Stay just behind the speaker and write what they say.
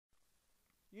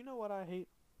You know what I hate?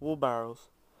 Wheelbarrows.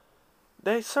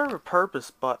 They serve a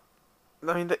purpose, but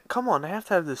I mean, come on, they have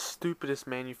to have the stupidest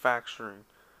manufacturing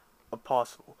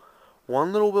possible.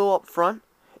 One little wheel up front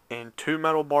and two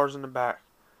metal bars in the back.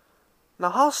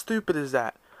 Now, how stupid is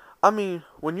that? I mean,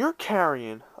 when you're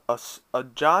carrying a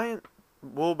giant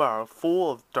wheelbarrow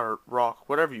full of dirt, rock,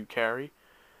 whatever you carry,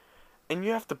 and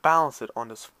you have to balance it on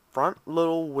this front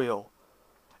little wheel,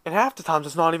 and half the times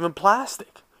it's not even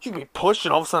plastic. You can be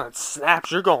pushing, all of a sudden it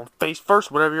snaps. You're going face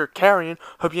first, whatever you're carrying.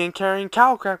 Hope you ain't carrying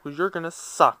cow crap, because you're gonna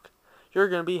suck. You're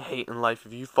gonna be hating life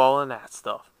if you fall in that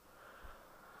stuff.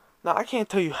 Now, I can't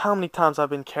tell you how many times I've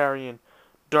been carrying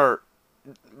dirt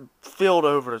filled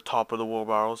over the top of the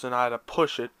wheelbarrows, and I had to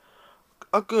push it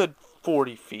a good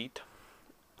 40 feet.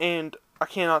 And I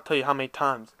cannot tell you how many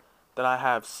times that I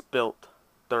have spilt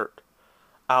dirt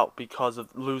out because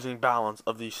of losing balance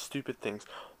of these stupid things.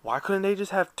 Why couldn't they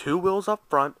just have two wheels up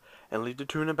front and leave the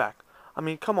two in the back? I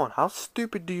mean, come on, how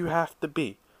stupid do you have to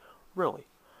be? Really?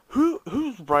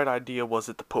 Whose bright idea was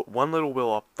it to put one little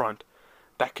wheel up front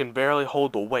that can barely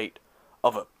hold the weight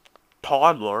of a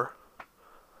toddler,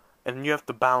 and you have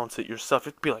to balance it yourself?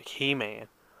 It'd be like He-Man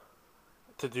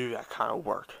to do that kind of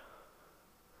work.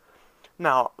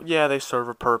 Now, yeah, they serve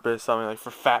a purpose. I mean, like for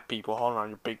fat people holding on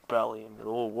your big belly and your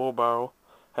little wheelbarrow.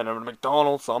 Heading over to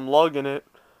McDonald's, so I'm lugging it.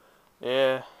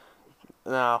 Yeah,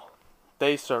 now,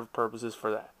 they serve purposes for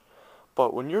that.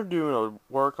 But when you're doing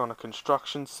a work on a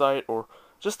construction site or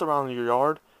just around your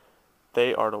yard,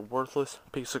 they are the worthless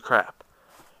piece of crap.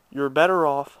 You're better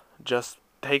off just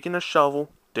taking a shovel,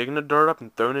 digging the dirt up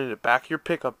and throwing it in the back of your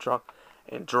pickup truck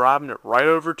and driving it right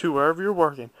over to wherever you're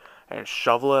working and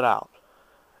shovel it out.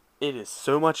 It is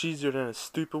so much easier than a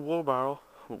stupid wheelbarrow.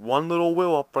 With one little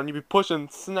wheel up front, you be pushing,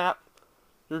 snap,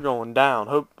 you're going down.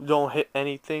 Hope you don't hit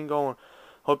anything going.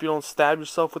 Hope you don't stab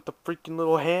yourself with the freaking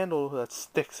little handle that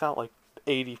sticks out like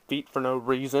 80 feet for no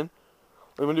reason.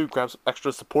 What you do, grab some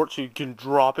extra support so you can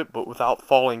drop it but without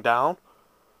falling down?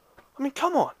 I mean,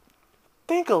 come on.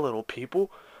 Think a little, people.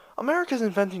 America's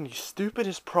inventing the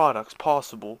stupidest products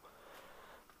possible,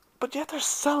 but yet they're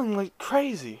selling like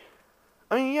crazy.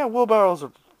 I mean, yeah, wheelbarrows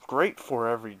are great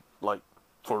for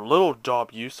for little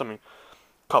job use. I mean,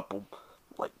 couple,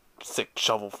 like, 6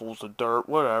 shovelfuls of dirt,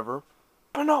 whatever.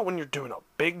 But not when you're doing a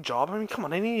big job. I mean, come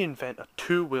on, they need to invent a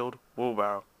two-wheeled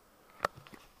wheelbarrow.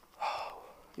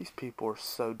 These people are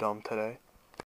so dumb today.